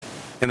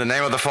In the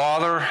name of the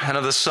Father, and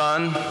of the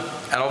Son,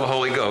 and of the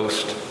Holy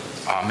Ghost.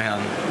 Amen.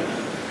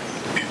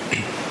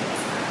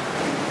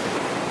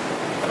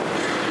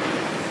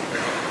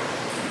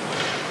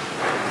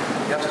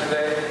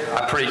 Yesterday,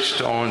 I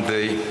preached on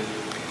the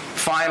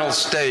final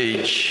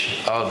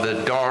stage of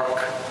the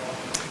dark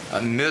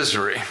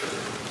misery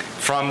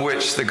from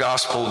which the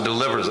gospel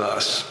delivers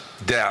us,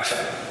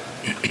 death.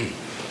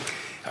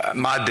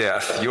 My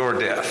death, your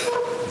death,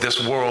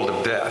 this world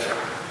of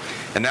death.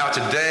 And now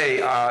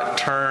today, I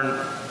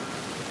turn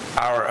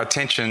our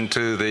attention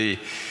to the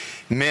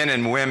men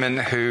and women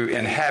who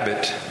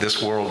inhabit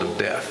this world of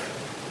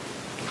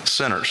death,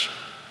 sinners.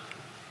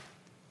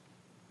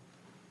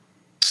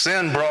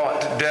 Sin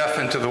brought death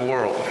into the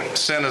world.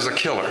 Sin is a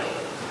killer.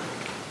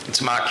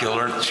 It's my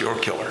killer, it's your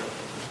killer.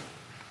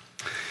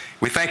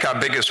 We think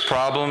our biggest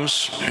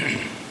problems,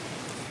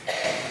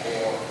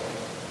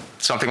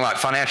 something like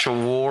financial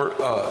woes,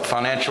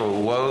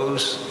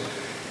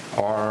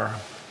 or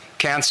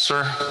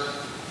cancer,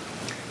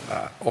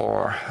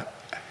 or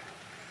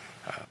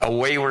a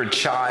wayward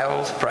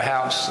child,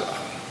 perhaps,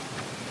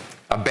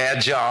 a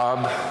bad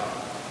job,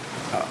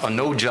 a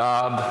no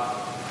job,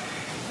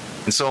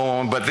 and so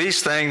on. But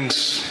these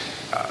things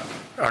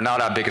are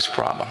not our biggest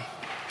problem.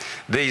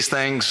 These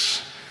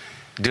things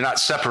do not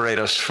separate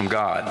us from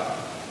God.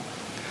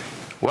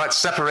 What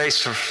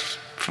separates us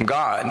from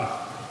God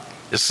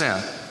is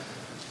sin.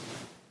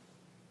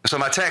 So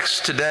my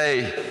text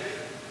today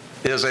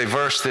is a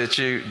verse that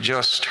you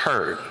just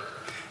heard.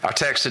 Our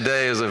text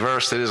today is a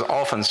verse that is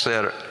often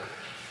said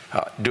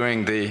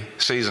during the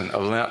season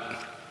of Lent.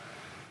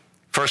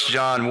 1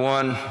 John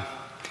 1,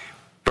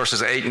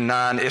 verses 8 and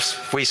 9,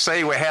 if we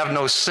say we have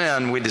no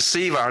sin, we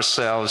deceive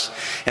ourselves,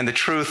 and the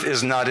truth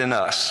is not in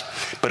us.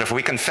 But if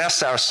we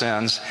confess our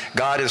sins,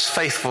 God is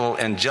faithful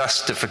and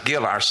just to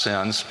forgive our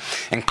sins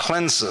and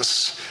cleanse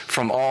us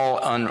from all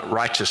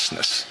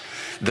unrighteousness.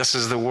 This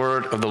is the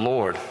word of the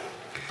Lord.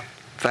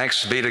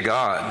 Thanks be to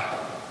God.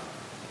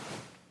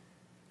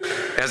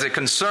 As it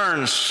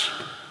concerns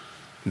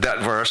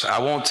that verse, I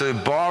want to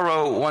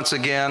borrow once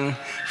again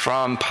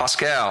from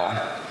Pascal,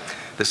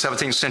 the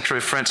 17th century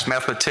French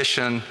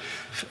mathematician,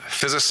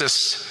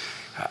 physicist,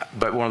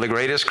 but one of the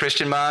greatest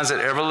Christian minds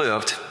that ever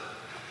lived.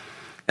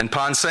 In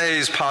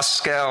Pensées,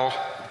 Pascal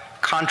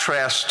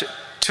contrasts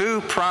two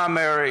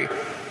primary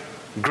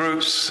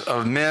groups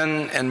of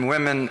men and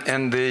women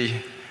in the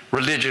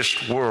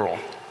religious world.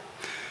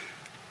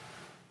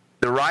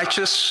 The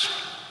righteous,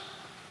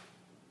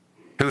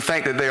 who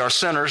think that they are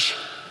sinners,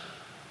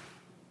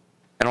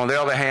 and on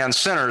the other hand,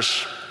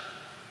 sinners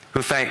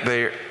who think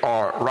they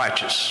are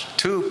righteous.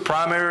 Two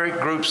primary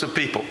groups of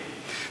people.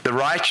 The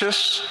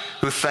righteous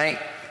who think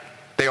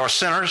they are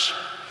sinners,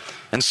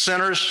 and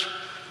sinners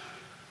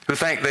who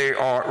think they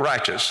are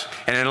righteous.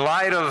 And in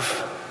light of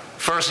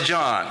 1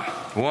 John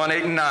 1,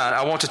 8 and 9,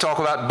 I want to talk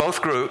about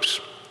both groups,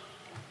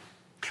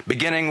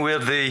 beginning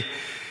with the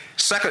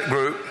second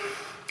group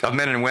of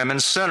men and women,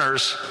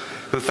 sinners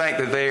who think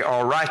that they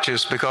are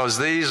righteous, because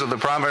these are the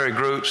primary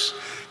groups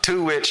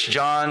to which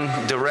John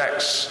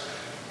directs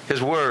his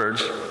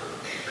words.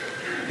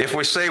 If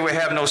we say we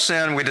have no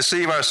sin, we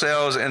deceive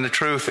ourselves, and the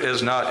truth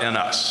is not in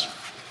us.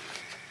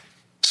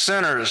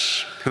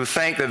 Sinners who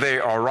think that they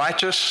are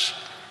righteous,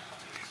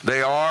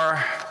 they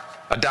are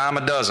a dime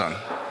a dozen.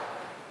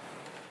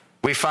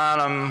 We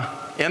find them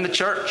in the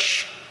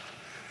church,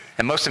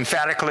 and most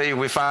emphatically,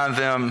 we find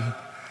them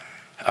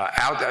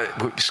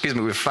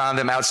we find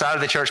them outside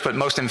of the church, but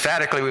most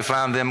emphatically, we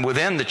find them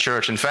within the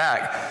church. In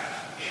fact,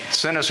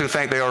 sinners who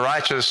think they are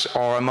righteous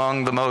are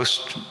among the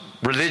most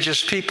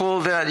religious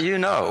people that you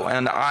know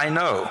and I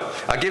know.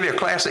 I'll give you a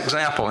classic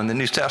example in the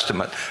New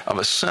Testament of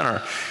a sinner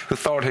who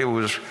thought he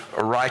was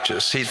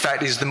righteous. In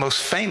fact, he's the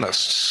most famous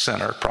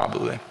sinner,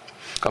 probably,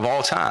 of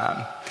all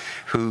time,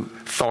 who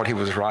thought he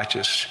was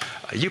righteous.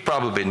 You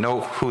probably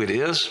know who it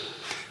is.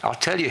 I'll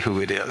tell you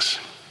who it is.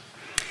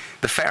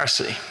 The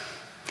Pharisee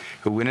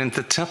who went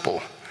into the temple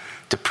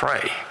to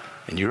pray.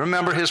 And you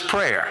remember his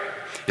prayer.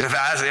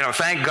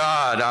 Thank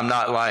God I'm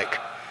not like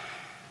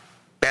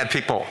bad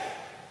people,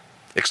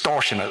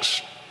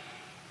 extortioners,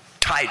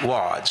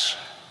 tightwads,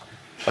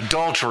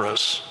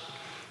 adulterers,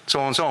 so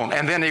on and so on.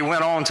 And then he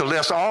went on to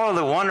list all of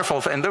the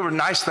wonderful things, and there were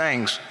nice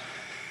things,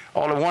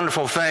 all the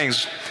wonderful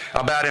things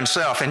about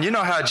himself. And you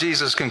know how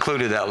Jesus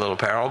concluded that little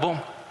parable?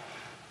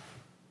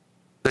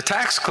 The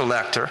tax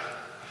collector,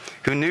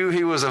 who knew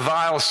he was a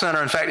vile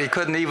sinner, in fact, he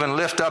couldn't even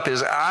lift up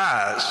his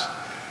eyes.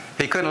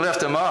 He couldn't lift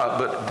them up,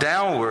 but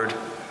downward,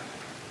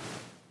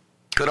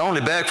 could only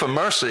beg for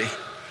mercy.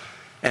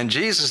 And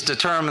Jesus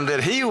determined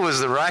that he was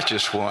the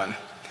righteous one,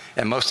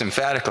 and most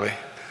emphatically,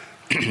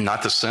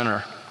 not the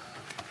sinner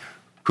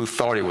who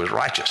thought he was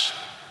righteous,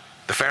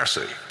 the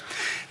Pharisee.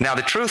 Now,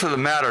 the truth of the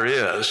matter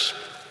is,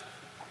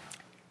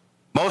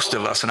 most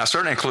of us, and I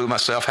certainly include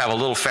myself, have a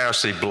little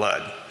Pharisee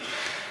blood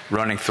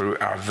running through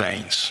our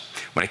veins.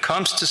 When it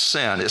comes to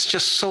sin, it's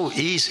just so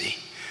easy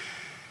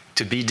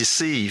to be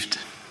deceived.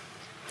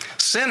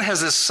 Sin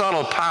has this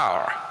subtle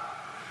power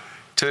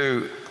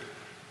to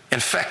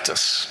infect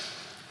us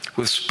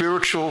with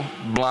spiritual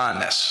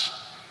blindness.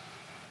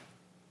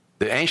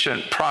 The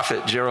ancient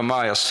prophet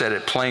Jeremiah said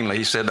it plainly.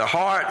 He said, the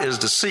heart is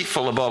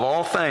deceitful above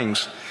all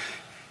things,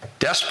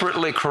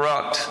 desperately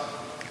corrupt.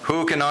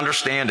 Who can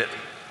understand it?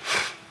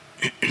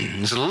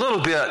 It's a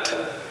little bit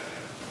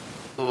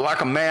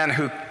like a man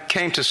who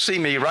came to see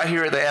me right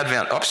here at the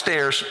Advent,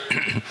 upstairs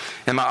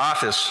in my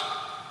office.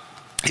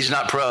 He's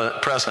not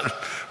present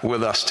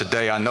with us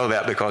today. I know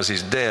that because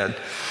he's dead.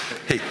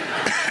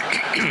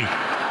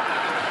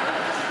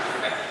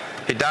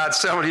 He died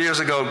several years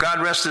ago.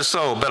 God rest his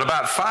soul. But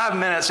about 5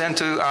 minutes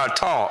into our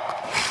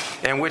talk,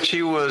 in which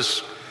he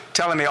was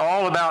telling me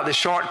all about the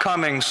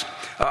shortcomings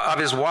of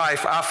his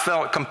wife, I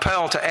felt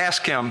compelled to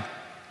ask him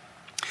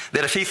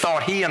that if he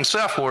thought he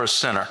himself were a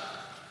sinner.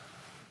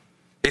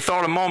 He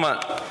thought a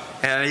moment,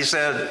 and he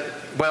said,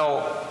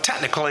 well,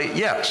 technically,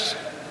 yes.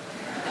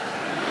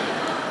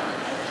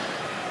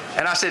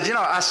 And I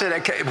said,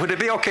 okay, would it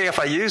be okay if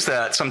I use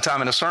that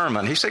sometime in a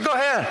sermon? He said, go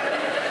ahead.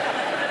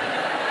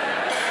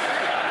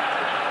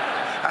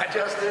 I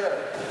just did.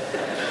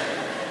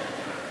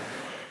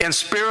 In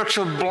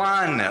spiritual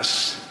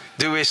blindness,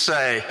 do we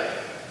say,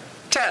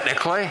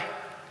 technically,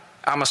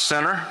 I'm a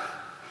sinner.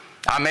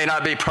 I may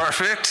not be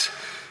perfect,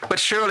 but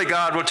surely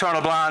God will turn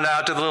a blind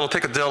eye to the little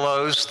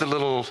picadillos, the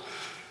little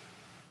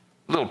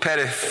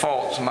petty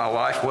faults in my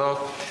life.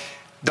 Well,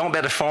 don't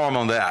bet the farm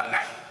on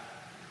that.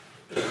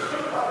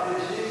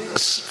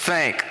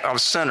 Think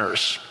of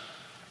sinners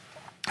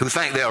who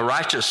think they are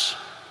righteous.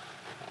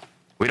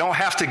 We don't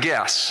have to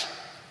guess.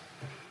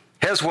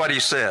 Here's what he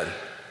said.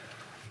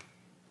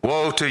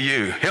 Woe to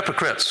you,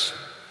 hypocrites,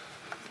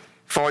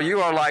 for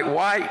you are like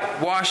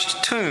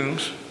whitewashed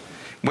tombs,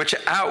 which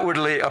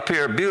outwardly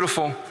appear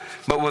beautiful,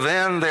 but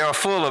within they are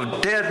full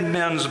of dead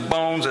men's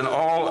bones and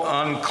all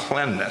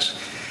uncleanness.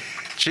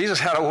 Jesus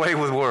had a way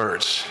with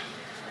words.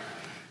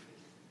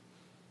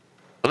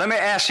 Let me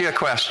ask you a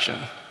question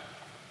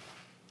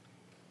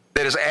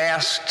that is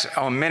asked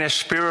on many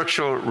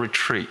spiritual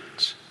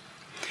retreats.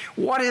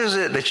 What is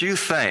it that you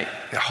think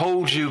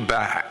holds you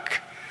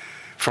back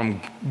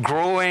from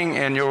growing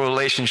in your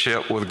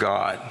relationship with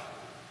God?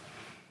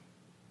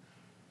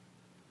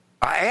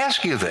 I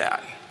ask you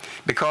that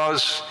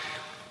because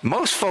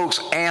most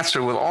folks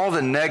answer with all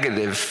the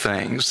negative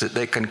things that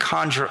they can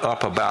conjure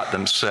up about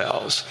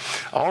themselves,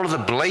 all of the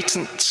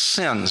blatant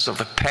sins of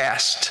the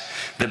past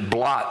that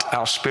blot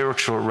our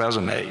spiritual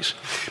resumes.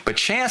 But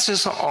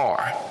chances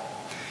are,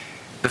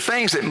 the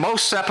things that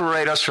most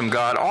separate us from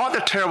God aren't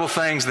the terrible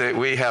things that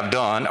we have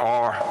done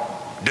or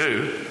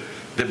do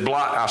that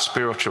blot our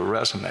spiritual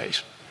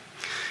resumes.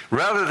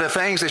 Rather, the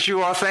things that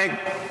you all think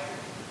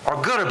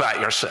are good about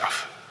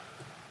yourself.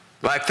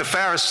 Like the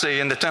Pharisee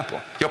in the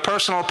temple, your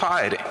personal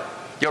piety,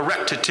 your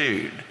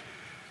rectitude,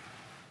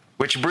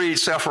 which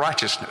breeds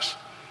self-righteousness.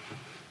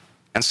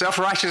 And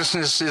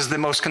self-righteousness is the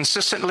most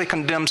consistently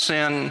condemned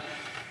sin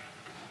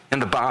in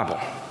the Bible.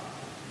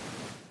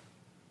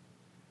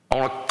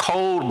 On a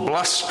cold,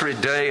 blustery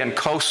day in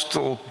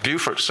coastal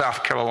Beaufort,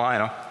 South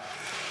Carolina,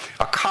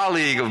 a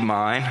colleague of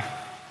mine,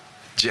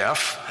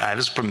 Jeff, I had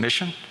his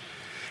permission,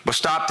 was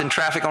stopped in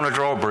traffic on a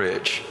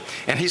drawbridge,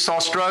 and he saw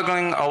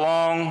struggling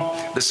along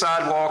the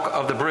sidewalk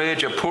of the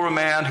bridge a poor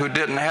man who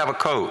didn't have a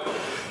coat.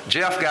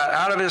 Jeff got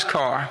out of his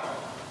car.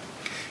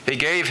 He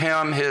gave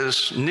him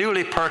his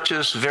newly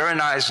purchased, very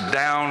nice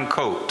down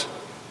coat.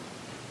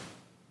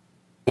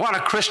 What a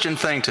Christian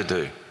thing to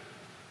do.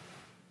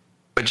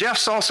 But Jeff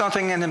saw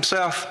something in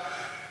himself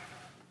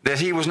that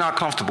he was not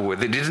comfortable with,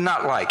 that he did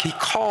not like.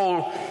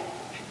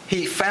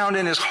 He found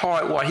in his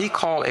heart what he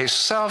called a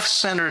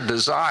self-centered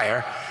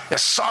desire that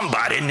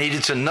somebody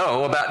needed to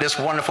know about this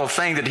wonderful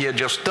thing that he had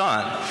just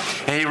done.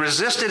 And he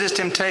resisted his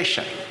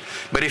temptation.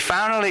 But he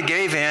finally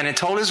gave in and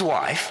told his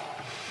wife,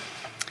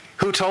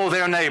 who told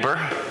their neighbor,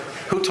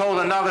 who told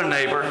another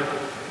neighbor,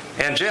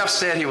 and Jeff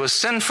said he was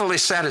sinfully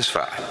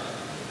satisfied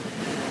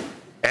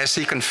as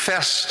he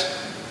confessed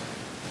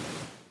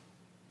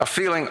a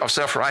feeling of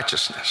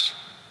self-righteousness.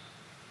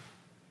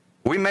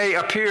 We may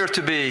appear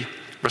to be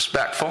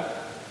respectful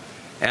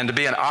and to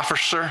be an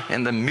officer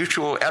in the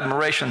Mutual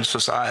Admiration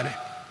Society.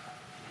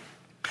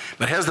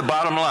 But here's the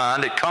bottom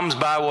line. It comes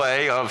by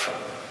way of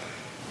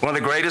one of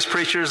the greatest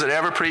preachers that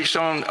ever preached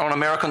on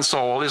American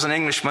soil. He's an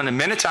Englishman, and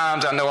many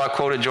times I know I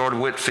quoted George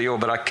Whitefield,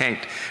 but I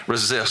can't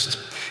resist.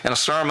 In a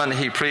sermon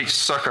he preached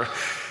circa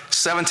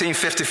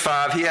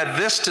 1755, he had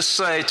this to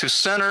say to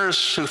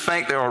sinners who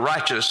think they are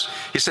righteous.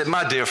 He said,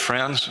 "My dear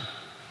friends,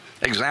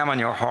 examine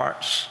your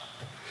hearts.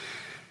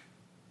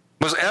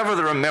 Was ever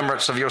the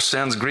remembrance of your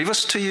sins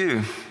grievous to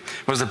you?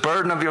 Was the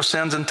burden of your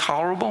sins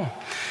intolerable?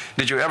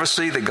 Did you ever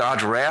see that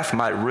God's wrath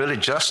might really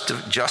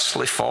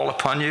justly fall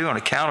upon you on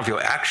account of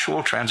your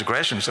actual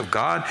transgressions of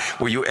God?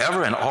 Were you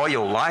ever in all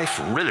your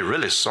life really,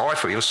 really sorry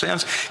for your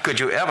sins? Could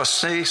you ever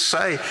say,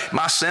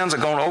 my sins are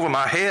going over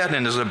my head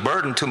and is a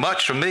burden too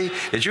much for me?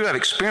 Did you have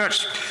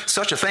experienced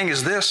such a thing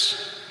as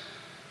this?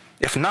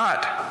 If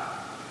not,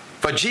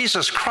 for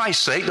Jesus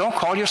Christ's sake, don't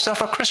call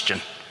yourself a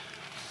Christian."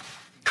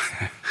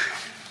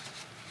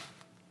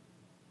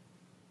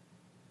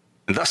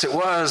 And thus it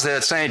was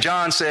that St.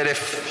 John said,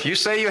 if you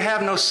say you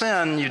have no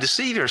sin, you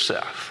deceive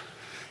yourself,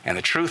 and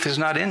the truth is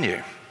not in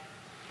you.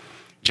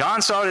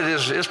 John saw it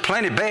as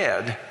plenty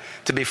bad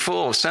to be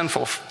full of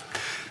sinful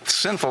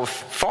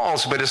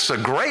faults, but it's a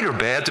greater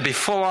bad to be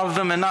full of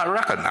them and not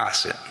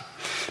recognize it.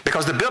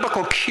 Because the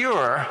biblical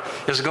cure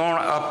is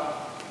going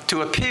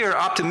to appear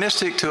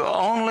optimistic to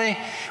only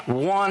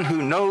one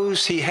who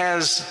knows he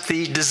has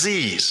the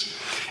disease.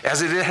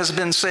 As it has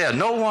been said,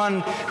 no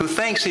one who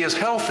thinks he is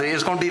healthy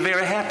is going to be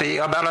very happy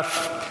about a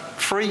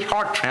free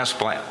heart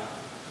transplant.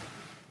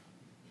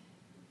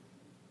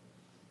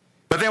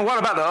 But then what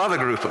about the other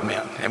group of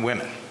men and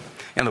women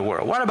in the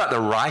world? What about the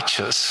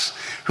righteous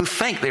who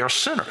think they are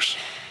sinners?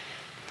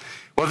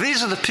 Well,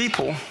 these are the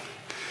people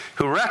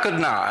who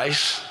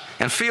recognize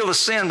and feel the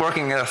sin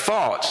working in their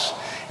thoughts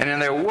and in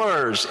their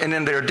words and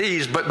in their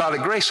deeds, but by the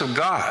grace of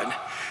God,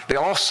 they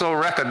also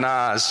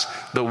recognize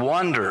the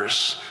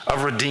wonders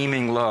of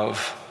redeeming love.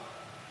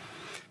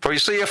 For you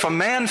see, if a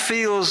man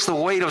feels the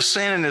weight of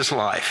sin in his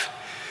life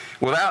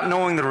without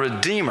knowing the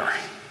Redeemer,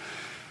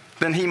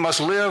 then he must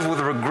live with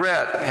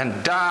regret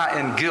and die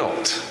in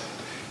guilt,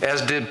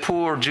 as did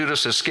poor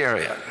Judas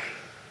Iscariot.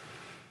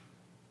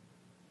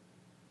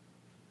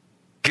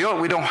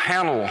 Guilt we don't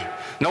handle.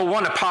 No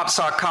wonder pop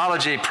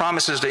psychology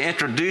promises to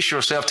introduce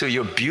yourself to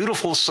your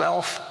beautiful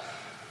self.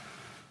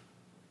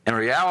 In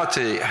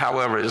reality,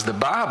 however, is the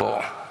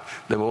Bible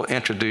that will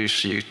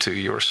introduce you to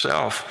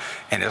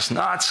yourself, and it's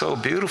not so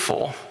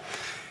beautiful.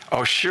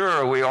 Oh,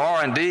 sure, we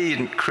are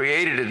indeed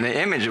created in the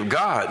image of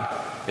God.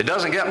 It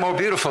doesn't get more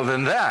beautiful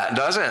than that,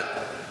 does it?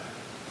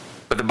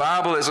 But the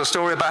Bible is a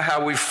story about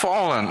how we've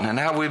fallen and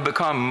how we've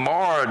become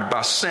marred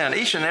by sin,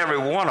 each and every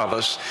one of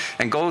us,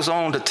 and goes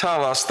on to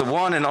tell us the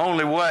one and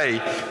only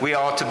way we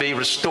ought to be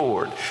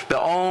restored.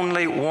 The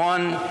only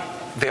one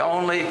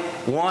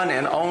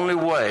and only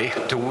way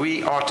that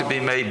we are to be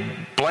made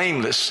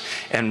blameless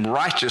and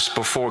righteous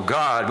before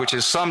God, which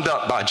is summed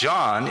up by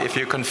John: if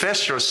you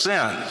confess your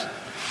sins,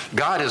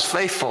 God is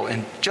faithful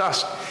and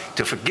just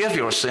to forgive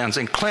your sins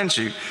and cleanse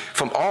you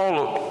from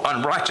all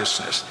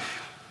unrighteousness.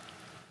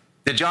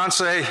 Did John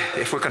say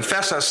if we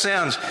confess our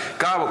sins,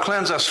 God will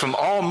cleanse us from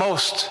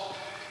almost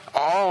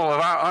all of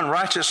our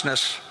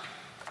unrighteousness?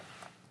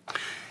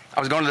 I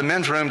was going to the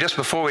men's room just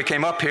before we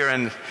came up here,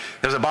 and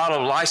there's a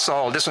bottle of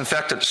Lysol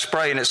disinfectant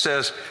spray, and it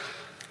says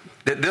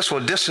that this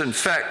will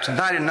disinfect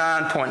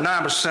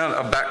 99.9%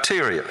 of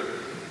bacteria.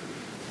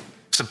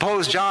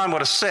 Suppose John would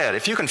have said,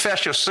 if you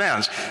confess your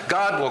sins,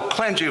 God will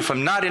cleanse you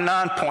from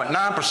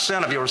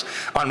 99.9% of your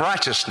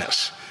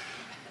unrighteousness.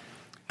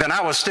 Then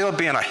I would still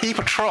be in a heap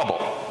of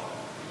trouble.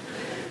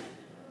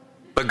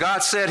 But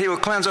God said he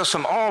would cleanse us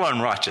from all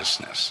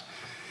unrighteousness.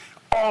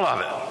 All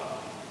of it.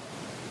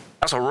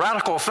 That's a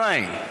radical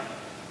thing.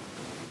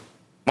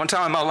 One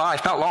time in my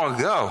life, not long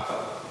ago,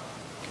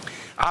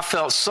 I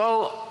felt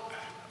so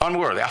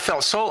unworthy. I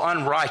felt so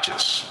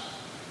unrighteous,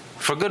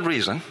 for good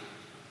reason,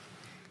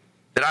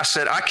 that I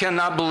said, I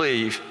cannot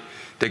believe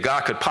that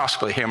God could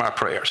possibly hear my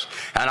prayers.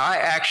 And I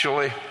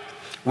actually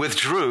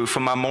withdrew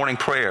from my morning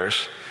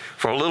prayers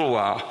for a little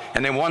while.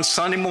 And then one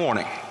Sunday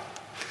morning,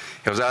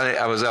 I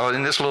was out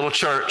in this little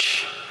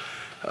church,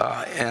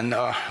 in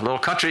a little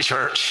country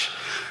church,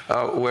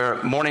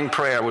 where morning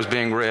prayer was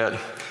being read.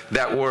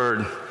 That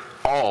word,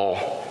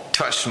 all,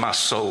 touched my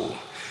soul.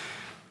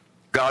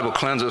 God will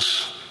cleanse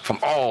us from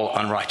all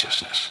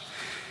unrighteousness.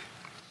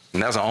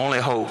 And that's the only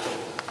hope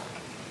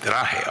that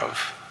I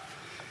have.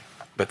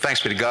 But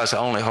thanks be to God, it's the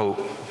only hope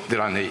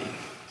that I need.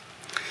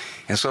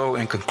 And so,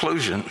 in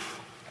conclusion,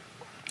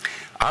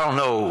 I don't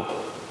know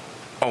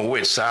on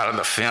which side of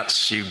the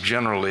fence you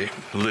generally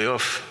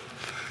live.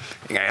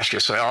 You can ask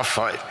yourself,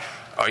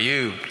 are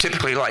you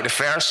typically like the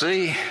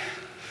Pharisee,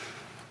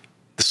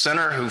 the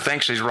sinner who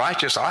thinks he's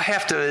righteous? I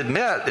have to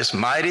admit, it's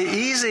mighty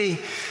easy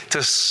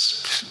to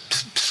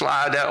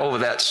slide that over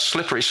that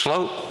slippery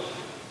slope.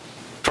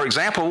 For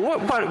example,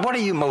 what are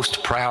you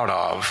most proud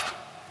of?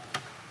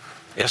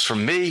 As for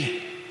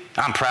me,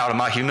 I'm proud of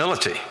my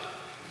humility.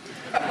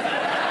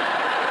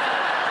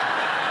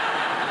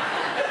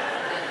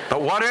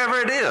 But whatever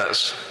it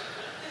is,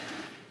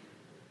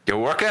 your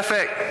work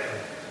ethic,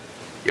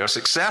 your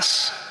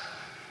success,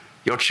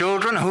 your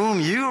children whom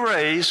you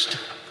raised,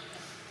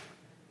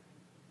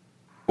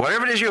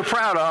 whatever it is you're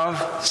proud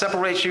of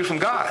separates you from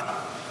God.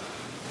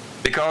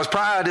 Because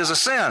pride is a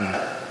sin,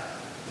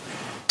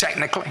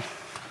 technically.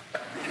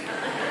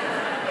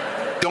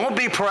 Don't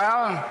be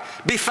proud.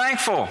 Be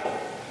thankful.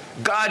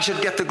 God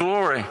should get the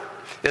glory.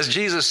 As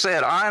Jesus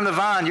said, I am the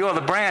vine, you are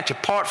the branch.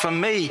 Apart from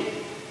me,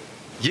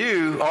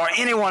 you or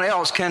anyone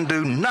else can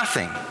do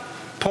nothing.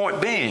 Point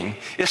being,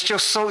 it's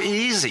just so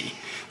easy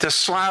to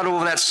slide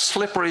over that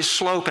slippery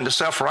slope into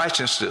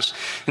self-righteousness.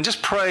 And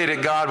just pray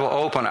that God will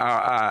open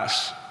our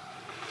eyes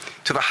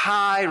to the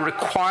high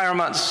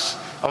requirements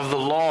of the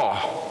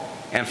law,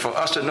 and for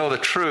us to know the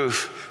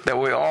truth that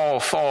we all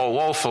fall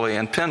woefully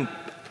and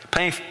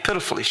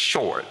pitifully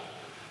short.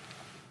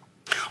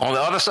 On the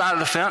other side of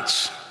the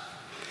fence,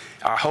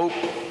 I hope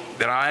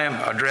that I am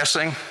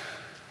addressing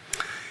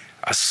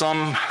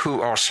some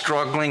who are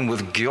struggling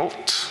with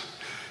guilt,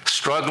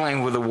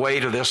 struggling with the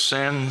weight of their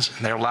sins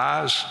in their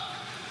lives.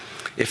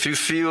 If you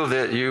feel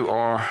that you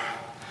are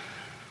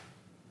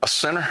a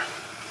sinner,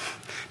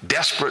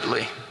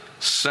 desperately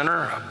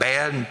sinner,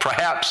 bad,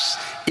 perhaps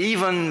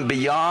even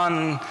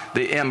beyond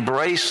the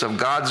embrace of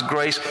God's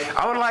grace,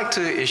 I would like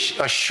to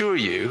assure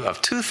you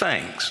of two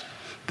things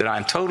that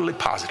I'm totally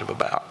positive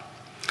about.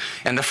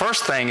 And the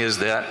first thing is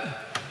that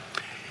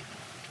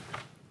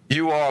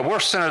you are a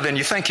worse sinner than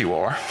you think you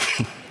are.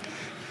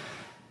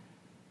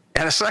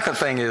 And the second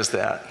thing is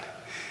that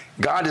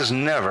God has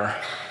never,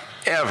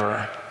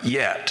 ever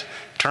yet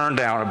turned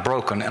down a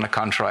broken and a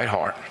contrite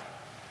heart.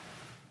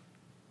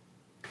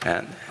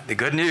 And the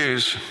good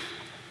news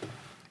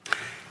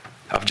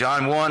of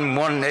John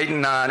 1, 8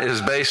 and 9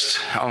 is based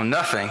on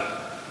nothing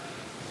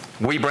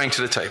we bring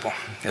to the table.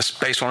 It's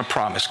based on a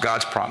promise,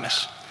 God's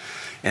promise.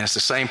 And it's the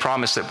same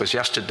promise that was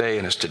yesterday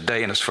and is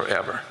today and is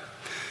forever.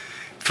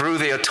 Through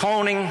the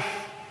atoning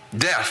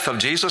death of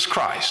Jesus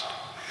Christ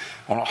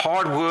on the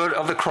hardwood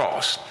of the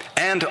cross,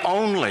 and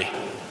only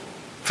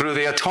through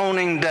the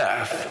atoning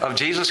death of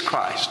Jesus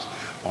Christ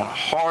on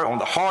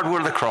the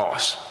hardwood of the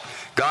cross,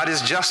 God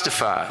is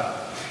justified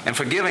in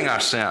forgiving our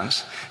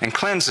sins and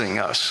cleansing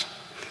us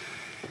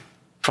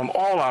from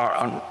all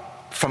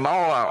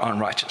our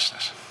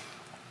unrighteousness.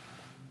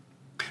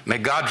 May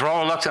God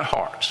draw reluctant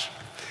hearts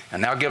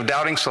and now give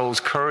doubting souls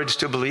courage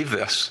to believe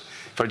this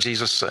for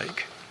Jesus'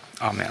 sake.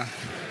 Amen.